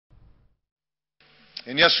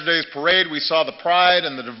In yesterday's parade, we saw the pride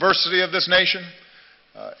and the diversity of this nation,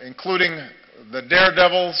 including the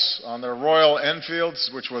daredevils on their Royal Enfields,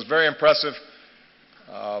 which was very impressive.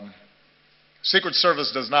 Secret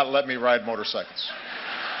Service does not let me ride motorcycles,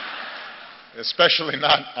 especially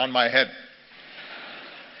not on my head.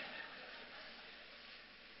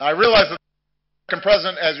 I realize that the American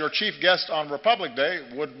president as your chief guest on Republic Day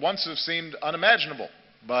would once have seemed unimaginable,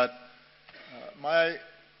 but my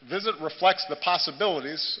visit reflects the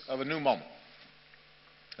possibilities of a new moment.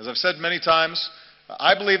 As I've said many times,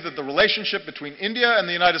 I believe that the relationship between India and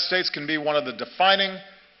the United States can be one of the defining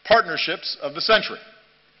partnerships of the century.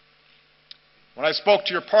 When I spoke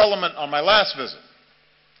to your Parliament on my last visit,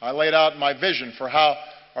 I laid out my vision for how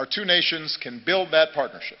our two nations can build that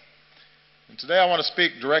partnership. And today I want to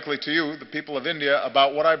speak directly to you, the people of India,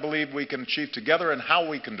 about what I believe we can achieve together and how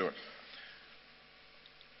we can do it.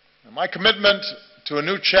 And my commitment to a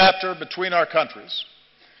new chapter between our countries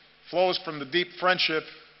flows from the deep friendship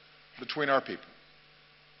between our people.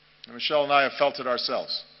 And Michelle and I have felt it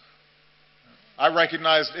ourselves. I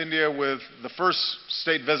recognized India with the first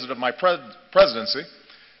state visit of my presidency,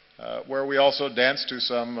 where we also danced to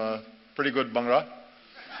some pretty good Bhangra.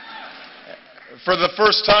 For the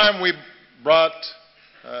first time, we brought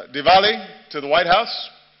Diwali to the White House.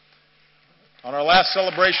 On our last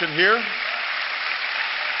celebration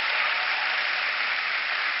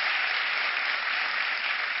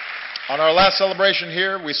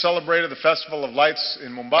here, we celebrated the Festival of Lights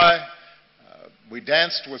in Mumbai. We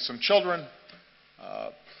danced with some children.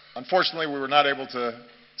 Unfortunately, we were not able to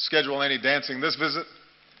schedule any dancing this visit.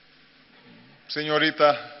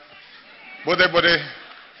 Señorita, bude,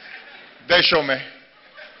 desho me.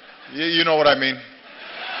 You know what I mean.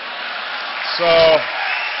 So,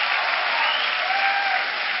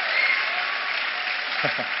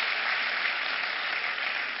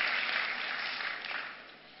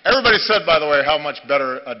 everybody said, by the way, how much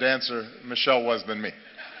better a dancer Michelle was than me,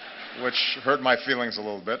 which hurt my feelings a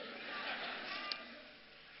little bit.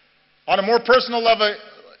 On a more personal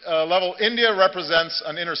level, India represents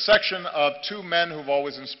an intersection of two men who've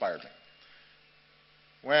always inspired me.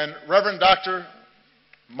 When Reverend Dr.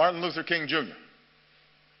 Martin Luther King Jr.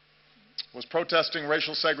 was protesting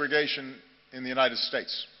racial segregation in the United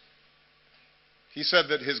States, he said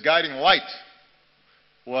that his guiding light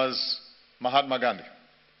was Mahatma Gandhi.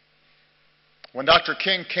 When Dr.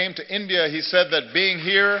 King came to India, he said that being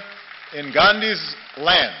here in Gandhi's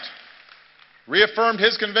land reaffirmed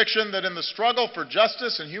his conviction that in the struggle for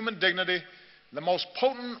justice and human dignity, the most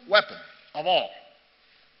potent weapon of all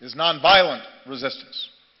is nonviolent resistance.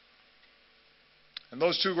 And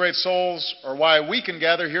those two great souls are why we can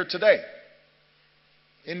gather here today,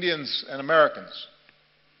 Indians and Americans,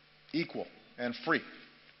 equal and free.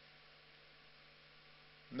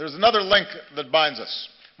 And there's another link that binds us.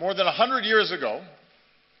 More than 100 years ago,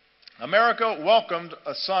 America welcomed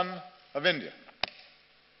a son of India,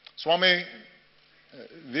 Swami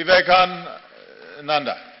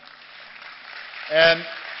Vivekananda. And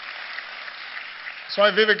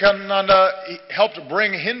Swami Vivekananda helped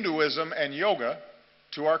bring Hinduism and yoga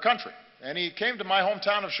to our country. And he came to my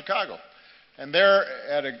hometown of Chicago. And there,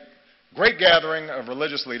 at a great gathering of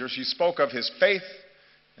religious leaders, he spoke of his faith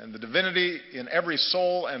and the divinity in every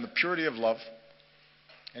soul and the purity of love.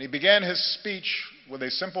 And he began his speech with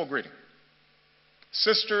a simple greeting: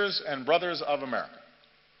 sisters and brothers of America.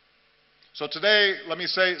 So today, let me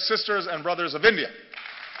say, sisters and brothers of India.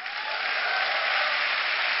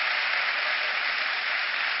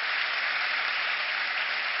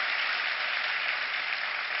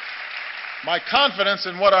 My confidence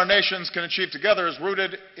in what our nations can achieve together is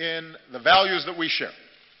rooted in the values that we share.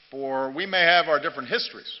 For we may have our different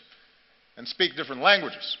histories and speak different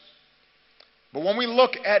languages, but when we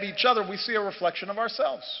look at each other, we see a reflection of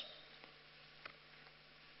ourselves.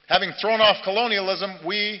 Having thrown off colonialism,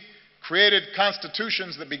 we created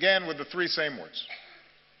constitutions that began with the three same words: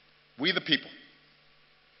 we the people.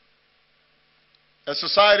 As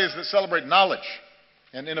societies that celebrate knowledge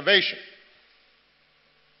and innovation,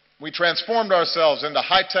 we transformed ourselves into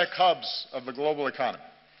high-tech hubs of the global economy.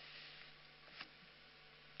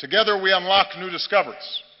 Together we unlocked new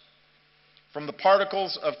discoveries, from the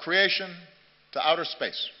particles of creation to outer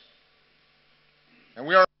space. And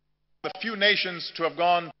we are the few nations to have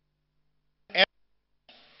gone.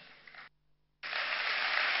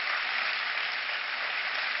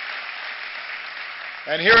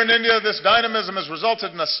 And here in India, this dynamism has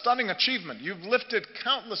resulted in a stunning achievement. You've lifted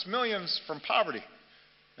countless millions from poverty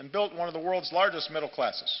and built one of the world's largest middle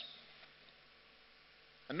classes.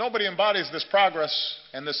 And nobody embodies this progress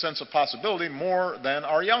and this sense of possibility more than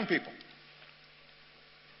our young people.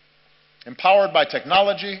 Empowered by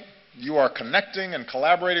technology, you are connecting and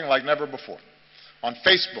collaborating like never before on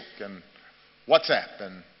Facebook and WhatsApp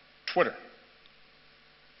and Twitter.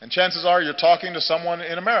 And chances are you're talking to someone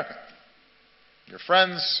in America, your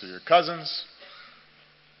friends, or your cousins.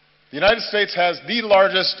 The United States has the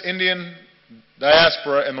largest Indian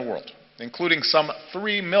diaspora in the world, including some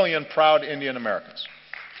 3 million proud Indian Americans.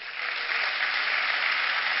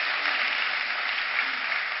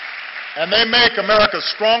 And they make America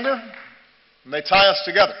stronger, and they tie us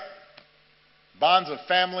together. Bonds of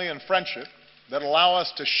family and friendship that allow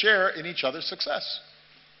us to share in each other's success.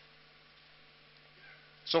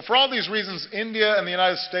 So for all these reasons, India and the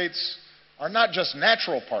United States are not just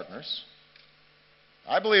natural partners.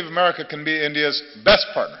 I believe America can be India's best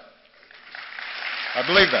partner. I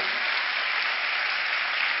believe that.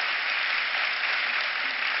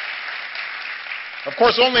 Of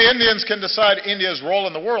course, only Indians can decide India's role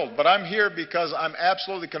in the world, but I'm here because I'm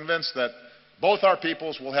absolutely convinced that both our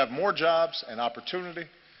peoples will have more jobs and opportunity,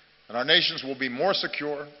 and our nations will be more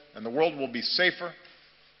secure, and the world will be safer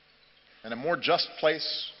and a more just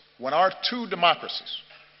place when our two democracies,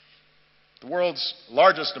 the world's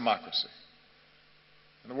largest democracy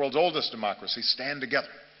and the world's oldest democracy, stand together.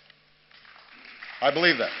 I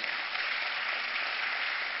believe that.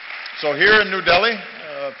 So here in New Delhi,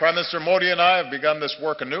 Prime Minister Modi and I have begun this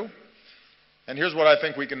work anew, and here's what I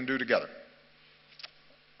think we can do together.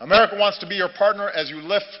 America wants to be your partner as you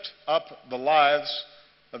lift up the lives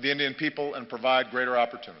of the Indian people and provide greater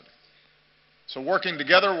opportunity. So working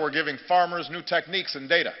together, we're giving farmers new techniques and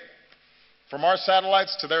data, from our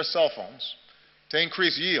satellites to their cell phones, to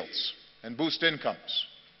increase yields and boost incomes.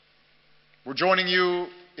 We're joining you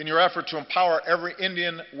in your effort to empower every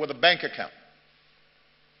Indian with a bank account.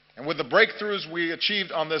 And with the breakthroughs we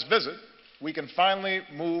achieved on this visit, we can finally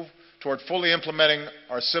move toward fully implementing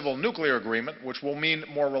our civil nuclear agreement, which will mean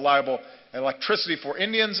more reliable electricity for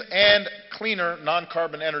Indians and cleaner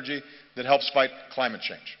non-carbon energy that helps fight climate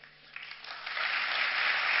change.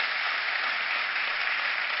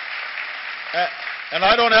 And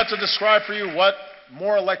I don't have to describe for you what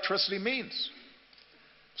more electricity means.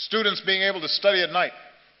 Students being able to study at night,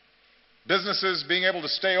 businesses being able to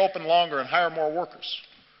stay open longer and hire more workers,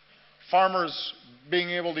 farmers being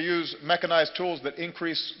able to use mechanized tools that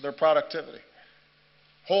increase their productivity,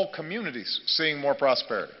 whole communities seeing more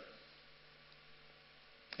prosperity.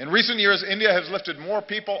 In recent years, India has lifted more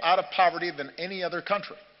people out of poverty than any other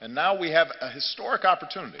country. And now we have a historic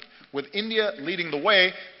opportunity, with India leading the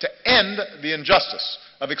way, to end the injustice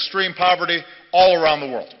of extreme poverty all around the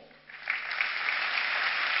world.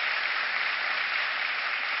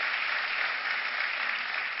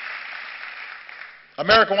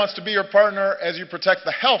 America wants to be your partner as you protect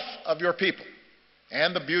the health of your people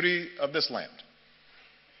and the beauty of this land,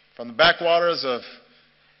 from the backwaters of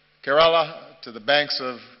Kerala to the banks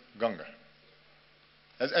of Ganga.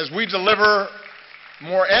 As we deliver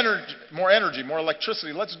more energy, more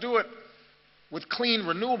electricity, let's do it with clean,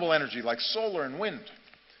 renewable energy like solar and wind.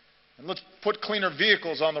 And let's put cleaner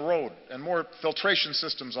vehicles on the road and more filtration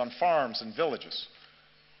systems on farms and villages.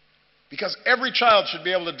 Because every child should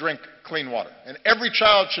be able to drink clean water, and every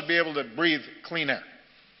child should be able to breathe clean air.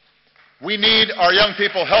 We need our young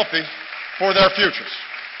people healthy for their futures,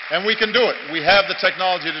 and we can do it. We have the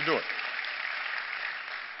technology to do it.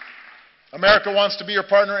 America wants to be your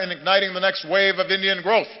partner in igniting the next wave of Indian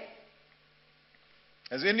growth.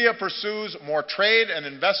 As India pursues more trade and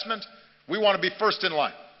investment, we want to be first in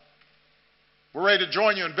line. We're ready to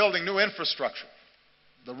join you in building new infrastructure,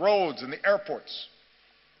 the roads and the airports,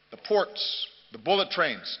 the ports, the bullet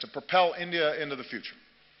trains, to propel India into the future.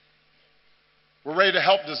 We're ready to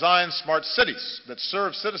help design smart cities that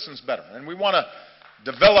serve citizens better, and we want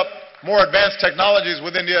to develop more advanced technologies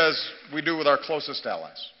with India as we do with our closest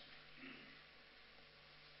allies.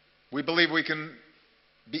 We believe we can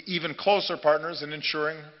be even closer partners in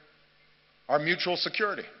ensuring our mutual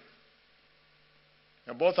security.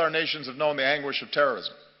 Now, both our nations have known the anguish of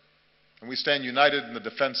terrorism, and we stand united in the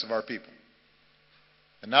defense of our people.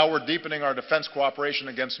 And now we're deepening our defense cooperation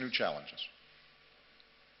against new challenges.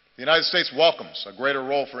 The United States welcomes a greater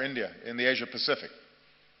role for India in the Asia-Pacific,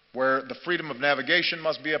 where the freedom of navigation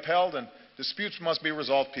must be upheld and disputes must be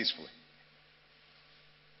resolved peacefully.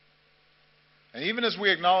 And even as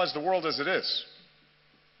we acknowledge the world as it is,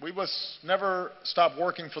 we must never stop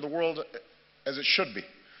working for the world as it should be,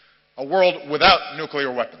 a world without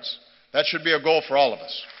nuclear weapons. That should be a goal for all of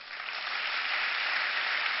us.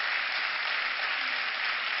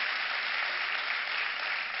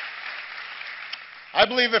 I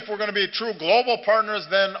believe if we're going to be true global partners,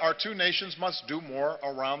 then our two nations must do more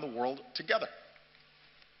around the world together.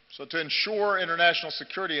 So to ensure international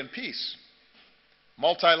security and peace,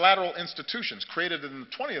 multilateral institutions created in the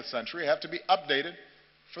 20th century have to be updated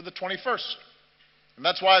for the 21st. And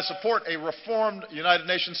that's why I support a reformed United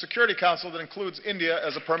Nations Security Council that includes India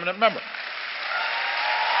as a permanent member.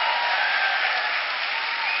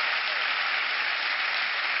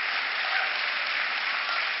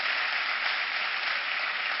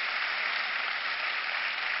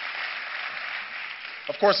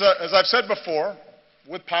 Of course, as I've said before,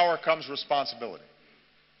 with power comes responsibility.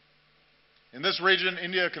 In this region,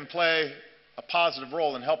 India can play a positive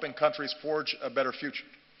role in helping countries forge a better future.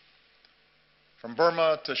 From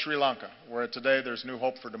Burma to Sri Lanka, where today there's new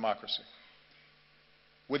hope for democracy.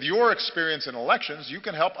 With your experience in elections, you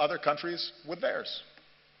can help other countries with theirs.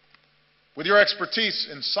 With your expertise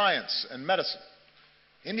in science and medicine,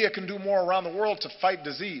 India can do more around the world to fight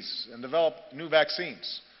disease and develop new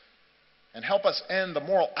vaccines, and help us end the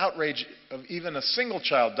moral outrage of even a single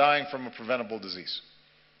child dying from a preventable disease.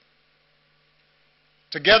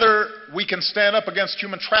 Together, we can stand up against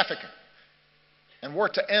human trafficking and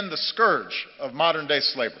work to end the scourge of modern-day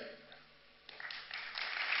slavery.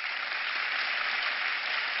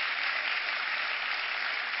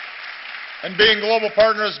 And being global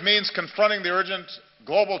partners means confronting the urgent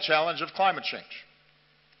global challenge of climate change.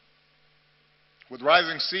 With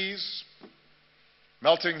rising seas,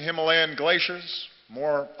 melting Himalayan glaciers,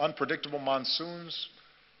 more unpredictable monsoons,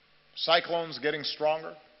 cyclones getting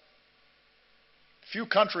stronger, few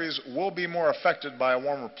countries will be more affected by a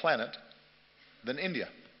warmer planet than India.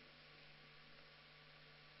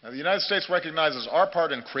 Now, the United States recognizes our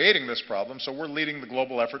part in creating this problem, so we're leading the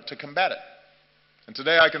global effort to combat it. And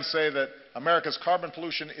today I can say that America's carbon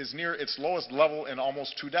pollution is near its lowest level in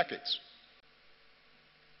almost 2 decades.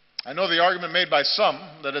 I know the argument made by some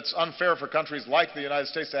that it's unfair for countries like the United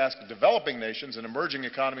States to ask developing nations and emerging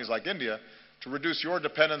economies like India to reduce your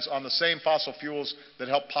dependence on the same fossil fuels that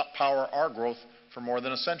help power our growth for more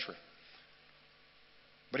than a century.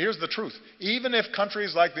 But here's the truth. Even if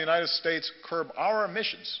countries like the United States curb our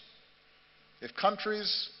emissions, if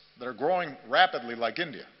countries that are growing rapidly like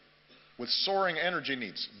India, with soaring energy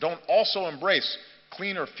needs, don't also embrace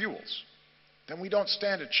cleaner fuels, then we don't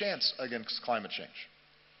stand a chance against climate change.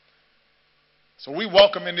 So we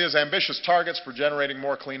welcome India's ambitious targets for generating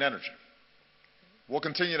more clean energy. We'll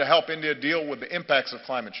continue to help India deal with the impacts of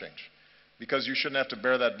climate change, because you shouldn't have to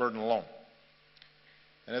bear that burden alone.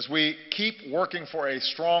 And as we keep working for a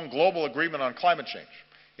strong global agreement on climate change,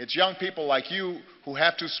 it's young people like you who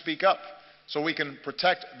have to speak up so we can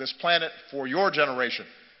protect this planet for your generation.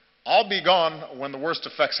 I'll be gone when the worst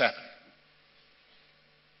effects happen.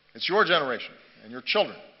 It's your generation and your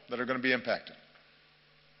children that are going to be impacted.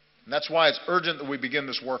 And that's why it's urgent that we begin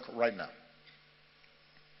this work right now.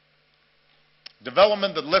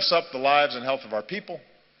 Development that lifts up the lives and health of our people,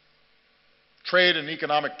 trade and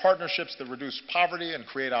economic partnerships that reduce poverty and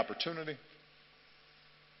create opportunity,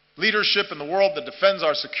 leadership in the world that defends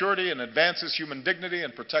our security and advances human dignity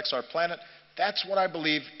and protects our planet. That's what I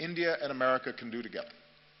believe India and America can do together.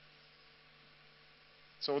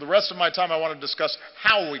 So with the rest of my time, I want to discuss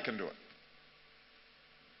how we can do it.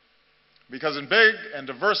 Because in big and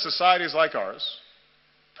diverse societies like ours,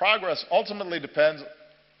 progress ultimately depends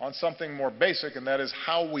on something more basic, and that is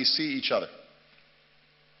how we see each other.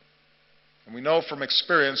 And we know from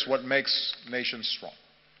experience what makes nations strong.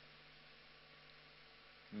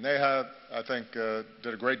 Neha, I think,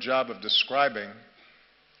 did a great job of describing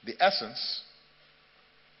the essence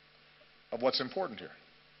of what's important here.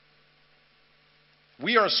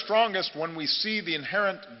 We are strongest when we see the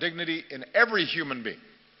inherent dignity in every human being.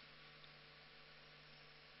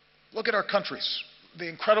 Look at our countries, the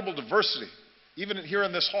incredible diversity, even here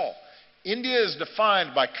in this hall. India is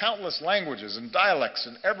defined by countless languages and dialects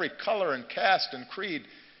in every color and caste and creed,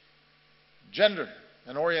 gender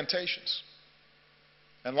and orientations.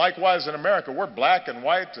 And likewise in America, we're black and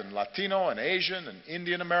white and Latino and Asian and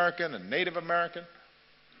Indian American and Native American.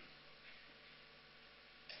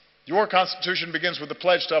 Your Constitution begins with the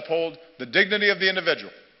pledge to uphold the dignity of the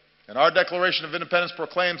individual. And our Declaration of Independence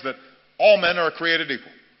proclaims that all men are created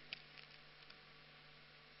equal.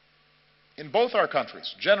 In both our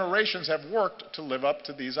countries, generations have worked to live up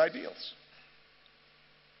to these ideals.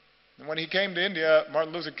 And when he came to India,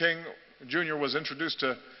 Martin Luther King Jr. was introduced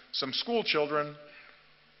to some school children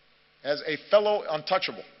as a fellow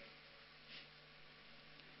untouchable.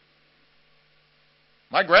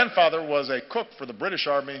 My grandfather was a cook for the British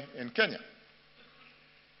Army in Kenya.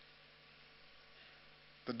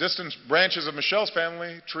 The distant branches of Michelle's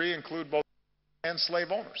family tree include both and slave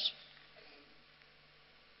owners.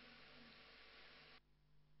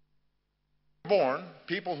 born,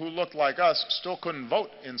 people who looked like us still couldn't vote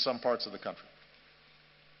in some parts of the country.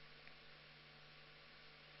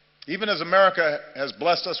 Even as America has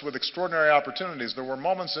blessed us with extraordinary opportunities, there were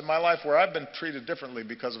moments in my life where I've been treated differently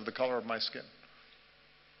because of the color of my skin.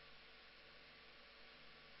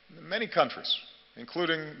 Many countries,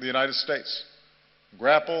 including the United States,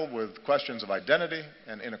 grapple with questions of identity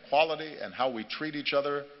and inequality and how we treat each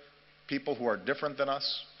other, people who are different than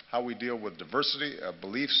us, how we deal with diversity of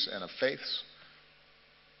beliefs and of faiths.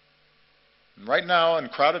 And right now, in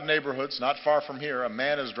crowded neighborhoods not far from here, a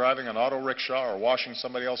man is driving an auto rickshaw or washing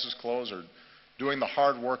somebody else's clothes or doing the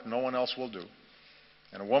hard work no one else will do.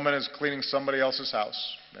 And a woman is cleaning somebody else's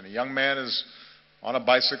house. And a young man is on a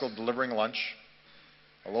bicycle delivering lunch.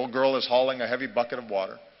 A little girl is hauling a heavy bucket of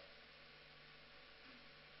water.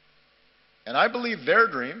 And I believe their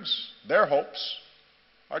dreams, their hopes,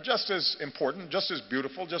 are just as important, just as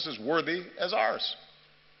beautiful, just as worthy as ours.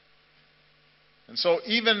 And so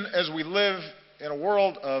even as we live in a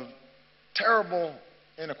world of terrible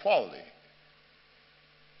inequality,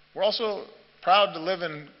 we're also proud to live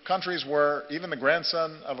in countries where even the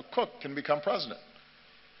grandson of a cook can become president,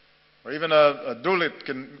 or even a dulit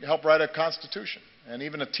can help write a constitution, and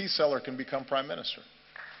even a tea seller can become prime minister.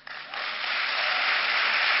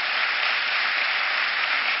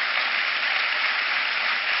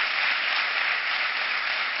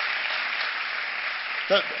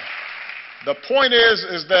 The point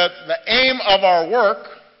is that the aim of our work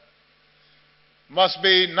must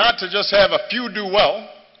be not to just have a few do well,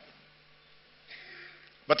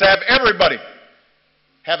 but to have everybody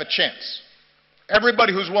have a chance.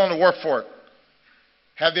 Everybody who's willing to work for it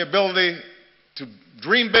have the ability to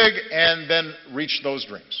dream big and then reach those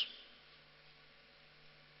dreams.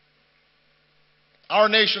 Our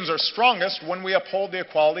nations are strongest when we uphold the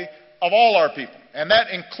equality of all our people, and that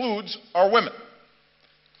includes our women.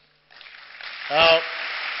 Now,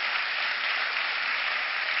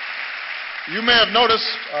 you may have noticed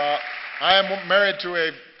I am married to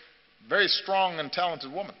a very strong and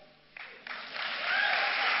talented woman.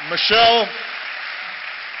 Michelle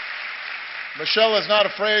is not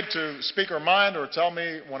afraid to speak her mind or tell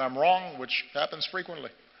me when I'm wrong, which happens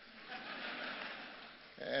frequently.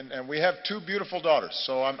 And we have two beautiful daughters,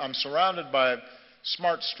 so I'm surrounded by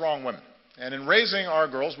smart, strong women. And in raising our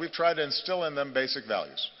girls, we've tried to instill in them basic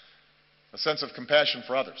values. A sense of compassion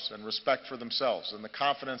for others and respect for themselves and the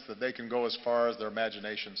confidence that they can go as far as their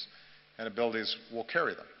imaginations and abilities will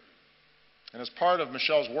carry them. And as part of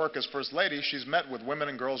Michelle's work as First Lady, she's met with women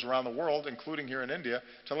and girls around the world, including here in India,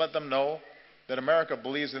 to let them know that America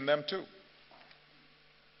believes in them too.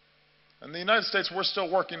 In the United States, we're still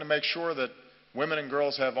working to make sure that women and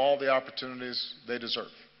girls have all the opportunities they deserve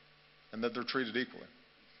and that they're treated equally.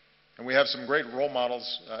 And we have some great role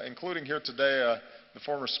models, including here today the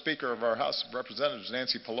former Speaker of our House of Representatives,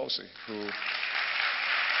 Nancy Pelosi, who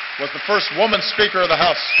was the first woman Speaker of the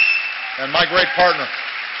House and my great partner.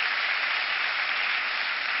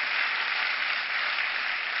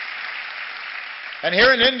 And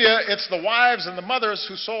here in India, it's the wives and the mothers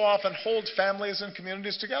who so often hold families and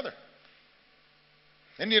communities together.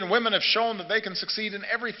 Indian women have shown that they can succeed in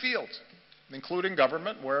every field, including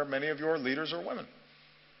government, where many of your leaders are women.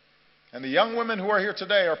 And the young women who are here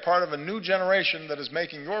today are part of a new generation that is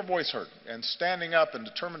making your voice heard and standing up and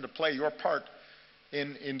determined to play your part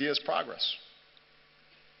in India's progress.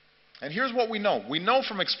 And here's what we know. We know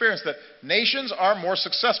from experience that nations are more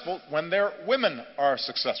successful when their women are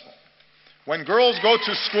successful. When girls go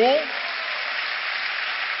to school,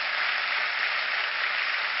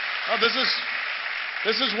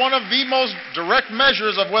 this is one of the most direct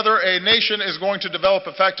measures of whether a nation is going to develop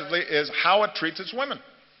effectively is how it treats its women.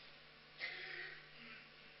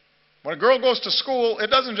 When a girl goes to school, it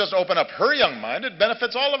doesn't just open up her young mind, it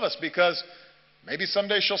benefits all of us because maybe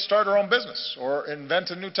someday she'll start her own business or invent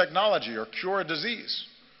a new technology or cure a disease.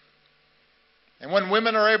 And when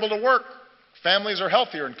women are able to work, families are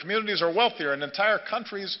healthier and communities are wealthier and entire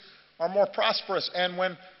countries are more prosperous. And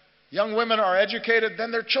when young women are educated,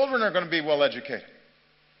 then their children are going to be well educated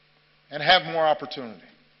and have more opportunities.